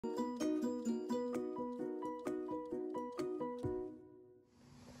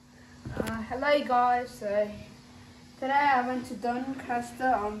Hello guys, so today I went to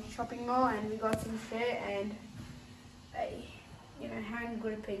Doncaster shopping mall and we got some shit and a hand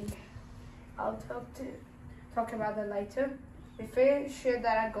gripping. I'll talk about that later. The first shirt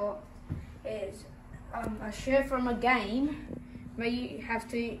that I got is a shirt from a game where you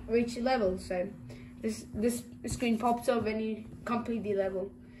have to reach a level. So this screen pops up when you complete the level.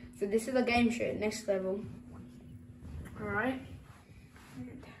 So this is a game shirt, next level. Alright.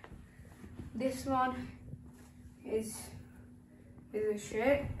 This one is a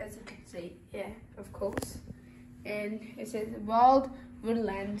shirt, as you can see, yeah, of course. And it says Wild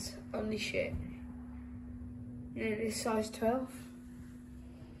Woodlands on the shirt. And it is size 12.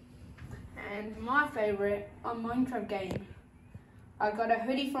 And my favorite on Minecraft game, I got a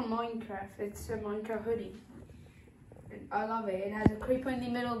hoodie from Minecraft. It's a Minecraft hoodie. And I love it. It has a creeper in the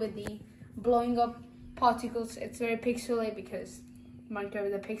middle with the blowing up particles. It's very pixely because Minecraft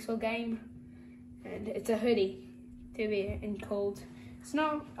is a pixel game. And it's a hoodie to be in cold. It's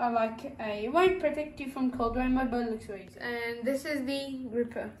not it won't protect you from cold rainbow, but it looks great. And this is the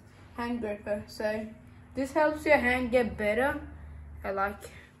gripper, hand gripper. So this helps your hand get better at like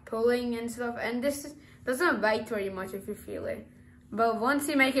pulling and stuff. And this doesn't weight very much if you feel it. But once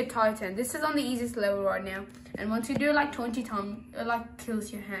you make it tighten, this is on the easiest level right now. And once you do it like 20 times, it like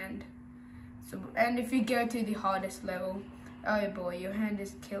kills your hand. So, and if you go to the hardest level, oh boy, your hand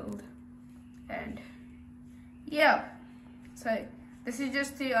is killed. And yeah, so this is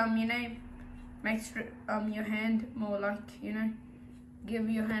just to make your hand more give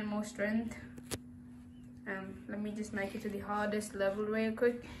your hand more strength. Let me just make it to the hardest level real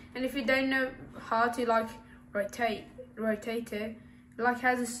quick. And if you don't know how to rotate it,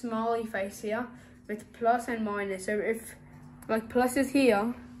 has a smiley face here with plus and minus. So if plus is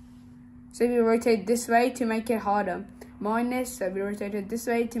here, so we rotate this way to make it harder. Minus, so we rotate it this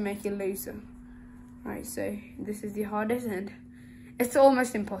way to make it looser. Right, so this is the hardest and it's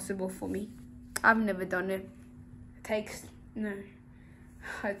almost impossible for me. I've never done it.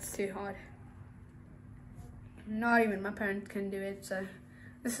 It's too hard. Not even my parents can do it, so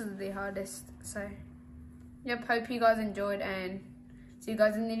this is the hardest. So, yep, hope you guys enjoyed and see you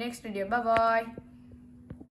guys in the next video. Bye bye.